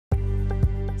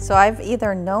So I've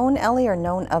either known Ellie or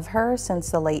known of her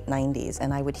since the late 90s,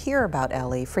 and I would hear about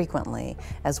Ellie frequently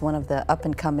as one of the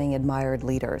up-and-coming admired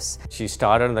leaders. She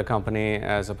started in the company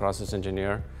as a process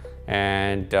engineer,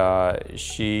 and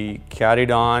she carried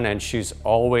on, and she's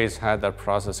always had that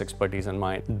process expertise in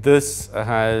mind. This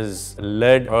has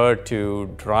led her to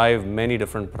drive many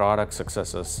different product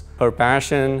successes. Her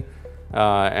passion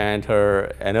and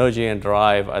her energy and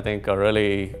drive, I think, are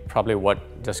really probably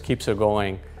what just keeps her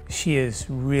going. She is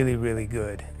really, really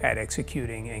good at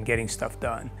executing and getting stuff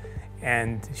done.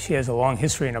 And she has a long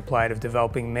history in Applied of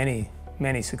developing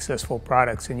many successful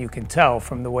products, and you can tell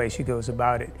from the way she goes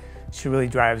about it. She really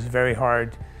drives very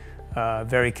hard,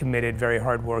 very committed, very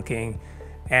hardworking,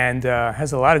 and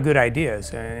has a lot of good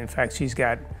ideas. And in fact, she's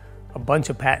got a bunch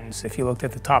of patents. If you looked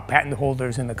at the top patent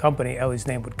holders in the company, Ellie's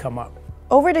name would come up.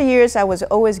 Over the years, I was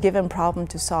always given problems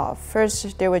to solve.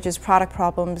 First, there were just product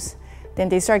problems. Then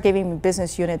they started giving me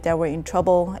business units that were in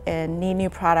trouble and need new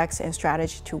products and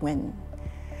strategy to win.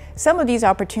 Some of these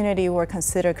opportunities were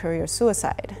considered career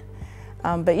suicide.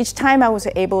 But each time I was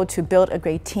able to build a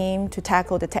great team to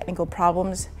tackle the technical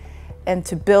problems and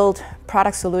to build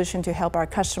product solutions to help our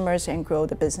customers and grow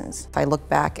the business. If I look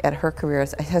back at her career,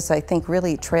 it has, I think,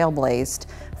 really trailblazed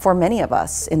for many of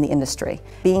us in the industry.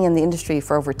 Being in the industry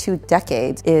for over 2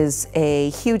 decades is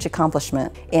a huge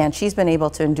accomplishment, and she's been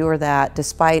able to endure that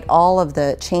despite all of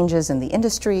the changes in the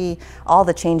industry, all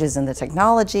the changes in the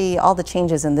technology, all the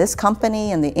changes in this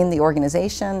company and in the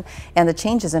organization, and the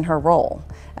changes in her role.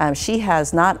 She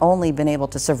has not only been able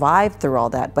to survive through all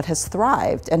that, but has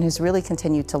thrived and has really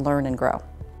continued to learn and grow.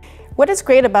 What is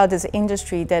great about this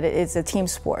industry that it is a team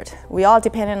sport. We all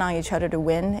depend on each other to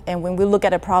win, and when we look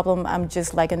at a problem, I'm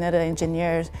just like another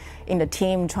engineer in the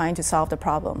team trying to solve the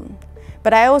problem.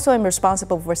 But I also am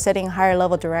responsible for setting higher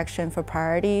level direction for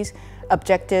priorities,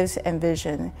 objectives, and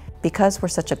vision. Because we're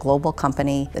such a global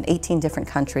company in 18 different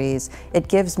countries, it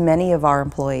gives many of our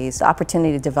employees the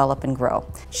opportunity to develop and grow.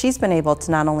 She's been able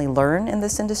to not only learn in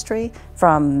this industry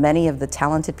from many of the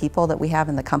talented people that we have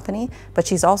in the company, but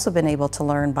she's also been able to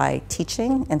learn by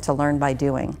teaching and to learn by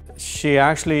doing. She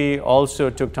actually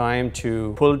also took time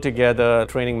to pull together a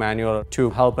training manual to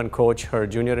help and coach her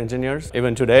junior engineers.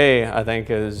 Even today, I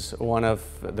think, is one of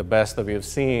the best that we have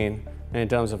seen in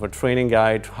terms of a training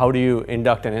guide. How do you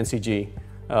induct an NCG?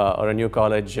 Or a new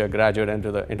college graduate into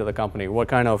the company? What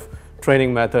kind of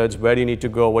training methods? Where do you need to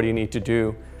go? What do you need to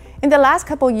do? In the last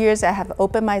couple of years, I have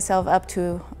opened myself up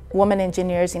to women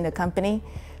engineers in the company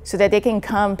so that they can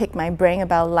come pick my brain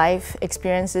about life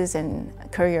experiences and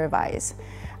career advice.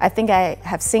 I think I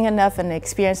have seen enough and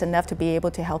experienced enough to be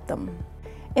able to help them.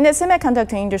 In the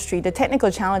semiconductor industry, the technical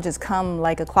challenges come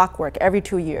like a clockwork every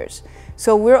 2 years.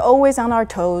 So we're always on our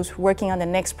toes, working on the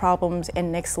next problems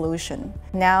and next solution.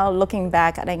 Now, looking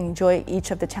back, I enjoy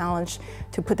each of the challenge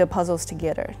to put the puzzles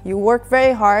together. You work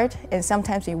very hard, and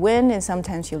sometimes you win, and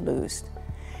sometimes you lose.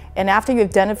 And after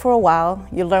you've done it for a while,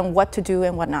 you learn what to do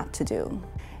and what not to do.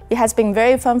 It has been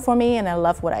very fun for me, and I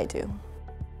love what I do.